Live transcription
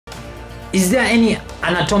Is there any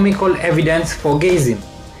anatomical evidence for gayism?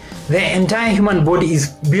 The entire human body is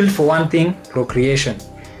built for one thing: procreation.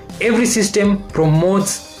 Every system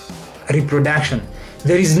promotes reproduction.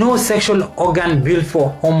 There is no sexual organ built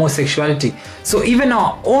for homosexuality. So even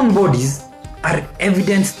our own bodies are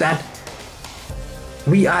evidence that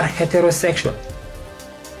we are heterosexual.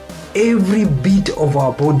 Every bit of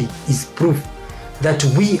our body is proof that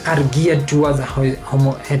we are geared towards a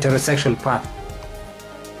heterosexual path.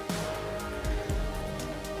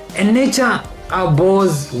 And nature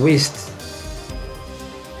abhors waste.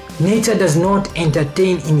 Nature does not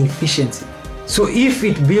entertain inefficiency. So if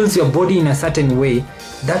it builds your body in a certain way,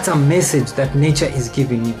 that's a message that nature is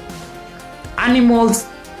giving you. Animals,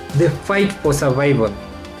 they fight for survival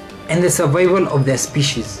and the survival of their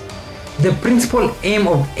species. The principal aim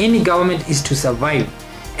of any government is to survive,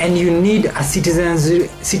 and you need a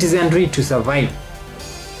citizenry to survive.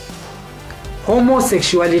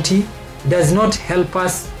 Homosexuality does not help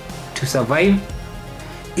us to survive.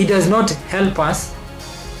 It does not help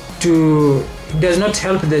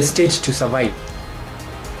the state to survive.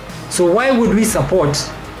 So why would we support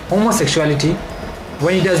homosexuality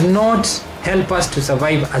when it does not help us to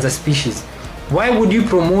survive as a species? Why would you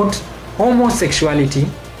promote homosexuality,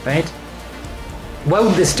 right? Why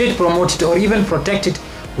would the state promote it or even protect it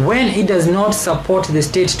when it does not support the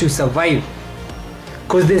state to survive?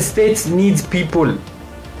 Because the state needs people.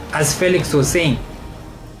 As Felix was saying,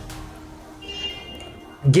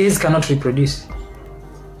 gays cannot reproduce.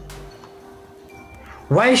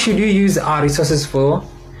 Why should you use our resources for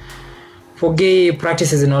gay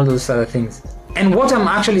practices and all those other things? And what I'm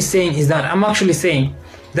actually saying is that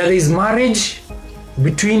there is marriage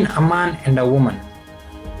between a man and a woman.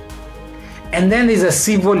 And then there's a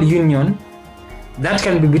civil union that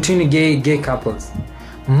can be between gay couples.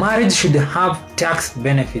 Marriage should have tax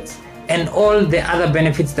benefits and all the other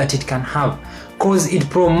benefits that it can have, because it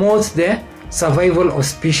promotes the survival of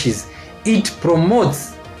species. It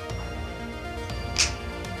promotes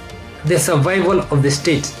the survival of the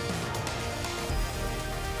state.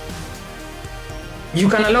 You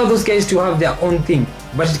can allow those guys to have their own thing,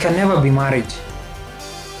 but it can never be marriage.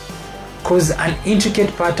 Because an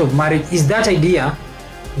intricate part of marriage is that idea,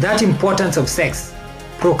 that importance of sex,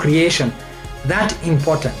 procreation, that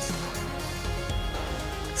importance,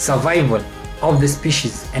 survival of the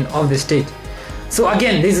species and of the state. So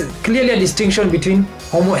again, there's clearly a distinction between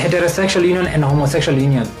heterosexual union and homosexual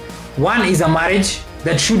union. One is a marriage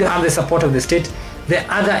that should have the support of the state, the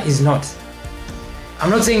other is not. I'm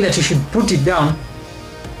not saying that you should put it down.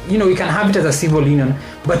 You know, you can have it as a civil union,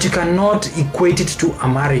 but you cannot equate it to a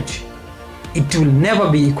marriage. It will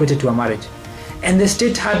never be equated to a marriage. And the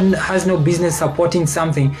state has no business supporting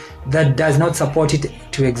something that does not support it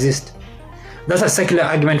to exist. That's a secular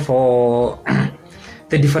argument for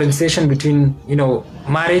the differentiation between,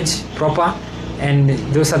 marriage proper and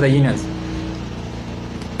those other unions.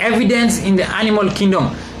 Evidence in the animal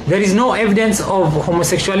kingdom. There is no evidence of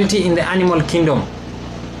homosexuality in the animal kingdom.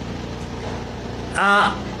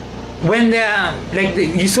 When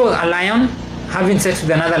you saw a lion having sex with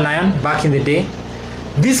another lion back in the day,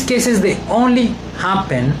 these cases, they only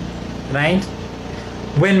happen, right,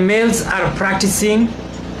 when males are practicing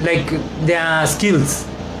their skills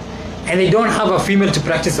and they don't have a female to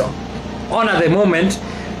practice on at the moment.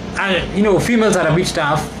 And females are a bit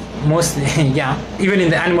tough, mostly, yeah, even in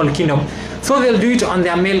the animal kingdom, so they'll do it on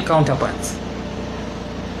their male counterparts.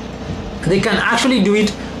 They can actually do it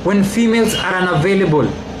when females are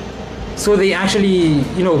unavailable, so they actually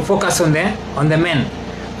focus on the men,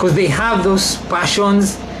 because they have those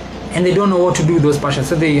passions and they don't know what to do with those passions,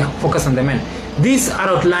 so they focus on the men. These are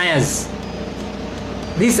outliers.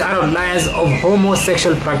 These are outliers of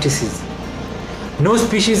homosexual practices. No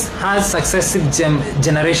species has successive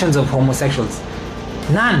generations of homosexuals.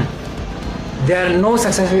 None. There are no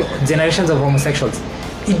successive generations of homosexuals.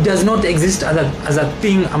 It does not exist as a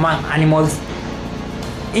thing among animals.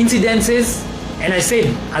 Incidences, and I said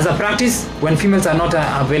as a practice when females are not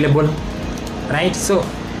available, right? So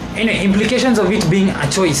implications of it being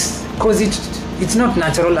a choice, because it's not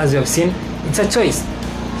natural, as you have seen, it's a choice.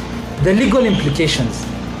 The legal implications.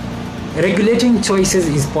 Regulating choices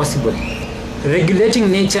is possible.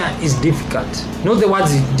 Regulating nature is difficult. Note the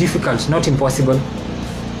words difficult, not impossible.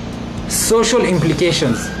 Social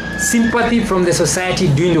implications. Sympathy from the society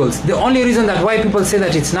dwindles. The only reason that why people say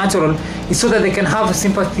that it's natural is so that they can have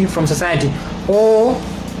sympathy from society. Or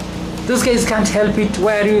those guys can't help it,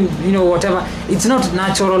 why are you, whatever. It's not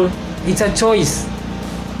natural, it's a choice,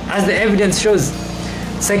 as the evidence shows.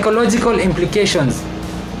 Psychological implications.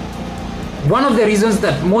 One of the reasons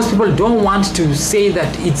that most people don't want to say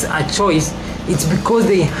that it's a choice It's because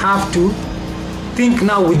they have to think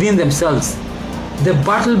now within themselves. The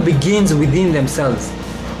battle begins within themselves.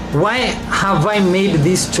 Why have I made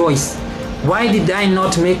this choice? Why did I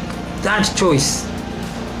not make that choice?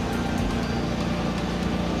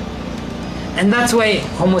 And that's why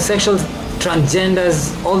homosexuals,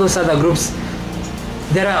 transgenders, all those other groups,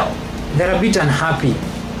 they're a bit unhappy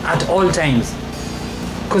at all times,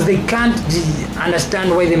 because they can't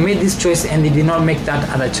understand why they made this choice and they did not make that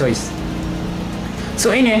other choice.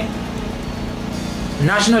 So anyway,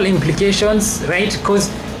 national implications, right? Because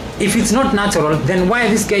if it's not natural, then why are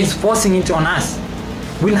these guys forcing it on us?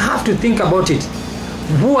 We'll have to think about it.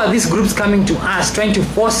 Who are these groups coming to us trying to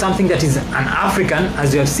force something that is un-African,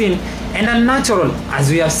 as we have seen, and unnatural, as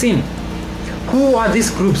we have seen? Who are these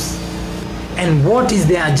groups and what is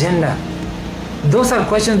their agenda? Those are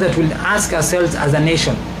questions that we'll ask ourselves as a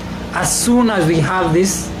nation. As soon as we have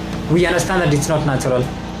this, we understand that it's not natural.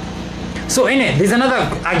 So anyway, there's another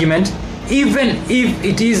argument. Even if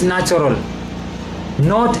it is natural,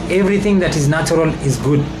 not everything that is natural is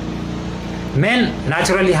good. Men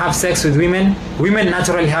naturally have sex with women. Women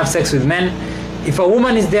naturally have sex with men. If a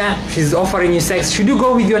woman is there, she's offering you sex, should you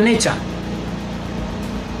go with your nature?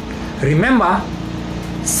 Remember,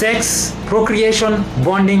 sex, procreation,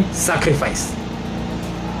 bonding, sacrifice.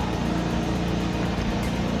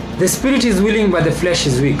 The spirit is willing, but the flesh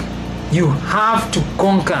is weak. You have to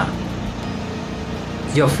conquer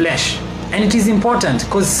your flesh. And it is important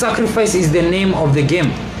because sacrifice is the name of the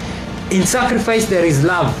game. In sacrifice there is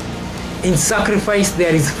love. In sacrifice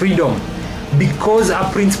there is freedom, because a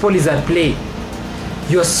principle is at play.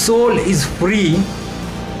 Your soul is free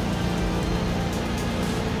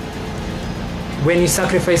when you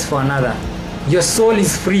sacrifice for another. Your soul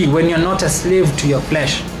is free when you're not a slave to your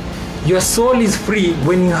flesh. Your soul is free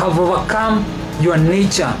when you have overcome your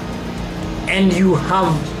nature and you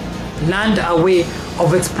have learned a way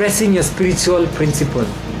of expressing your spiritual principle.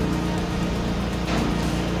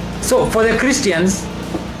 So for the Christians,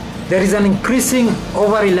 there is an increasing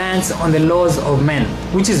over-reliance on the laws of men,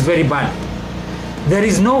 which is very bad. There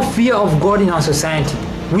is no fear of God in our society,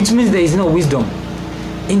 which means there is no wisdom.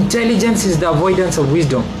 Intelligence is the avoidance of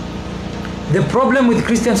wisdom. The problem with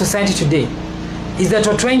Christian society today is that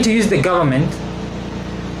we're trying to use the government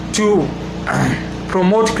to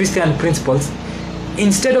promote Christian principles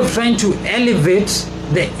instead of trying to elevate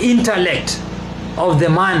the intellect of the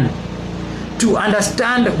man to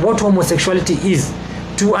understand what homosexuality is,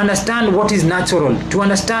 to understand what is natural, to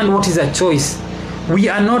understand what is a choice. We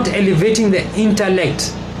are not elevating the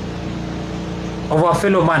intellect of our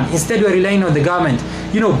fellow man. Instead, we're relying on the government.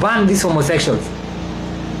 Ban these homosexuals.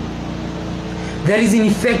 There is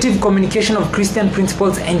ineffective communication of Christian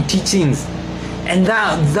principles and teachings, and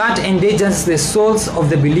that endangers the souls of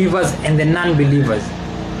the believers and the non-believers.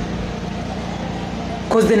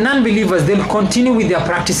 Because the non-believers, they'll continue with their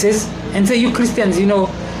practices and say, you Christians,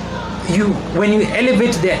 when you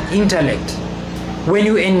elevate their intellect, when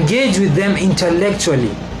you engage with them intellectually,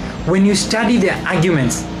 when you study their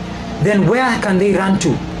arguments, then where can they run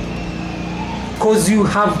to? Because you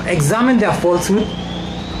have examined their falsehood,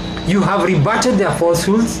 you have rebutted their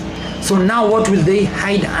falsehoods, so now what will they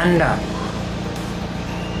hide under?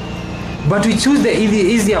 But we choose the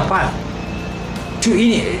easier path to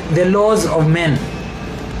the laws of men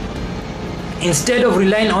instead of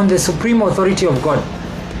relying on the supreme authority of God.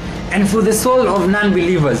 And for the soul of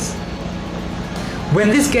non-believers, when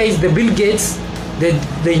these guys, the Bill Gates,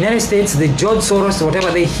 the United States, the George Soros,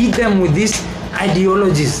 whatever, they hit them with these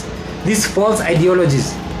ideologies, these false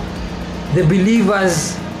ideologies, the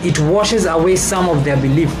believers, it washes away some of their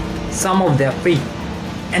belief, some of their faith.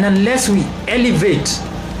 And unless we elevate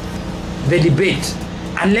the debate,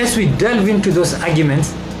 unless we delve into those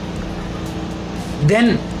arguments,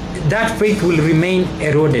 then that faith will remain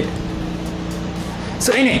eroded.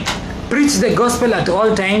 So anyway, preach the gospel at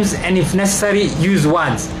all times, and if necessary, use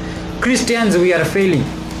words. Christians, we are failing.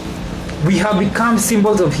 We have become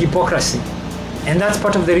symbols of hypocrisy, and that's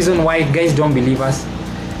part of the reason why guys don't believe us,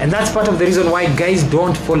 and that's part of the reason why guys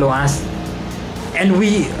don't follow us, and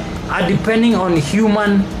we are depending on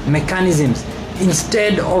human mechanisms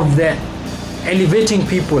instead of the elevating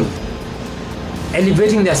people,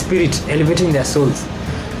 elevating their spirit, elevating their souls.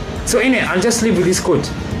 So anyway, I'll just leave with this quote.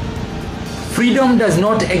 Freedom does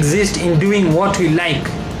not exist in doing what we like,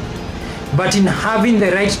 but in having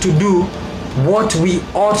the right to do what we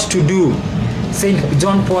ought to do. Saint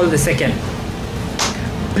John Paul II.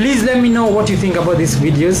 Please let me know what you think about these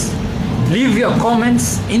videos. Leave your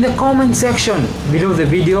comments in the comment section below the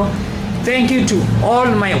video. Thank you to all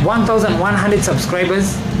my 1,100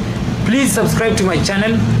 subscribers. Please subscribe to my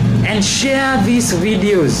channel and share these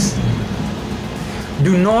videos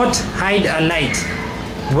Do not hide a light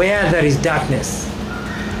where there is darkness.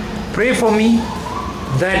 Pray for me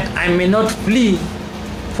that I may not flee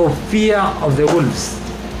for fear of the wolves.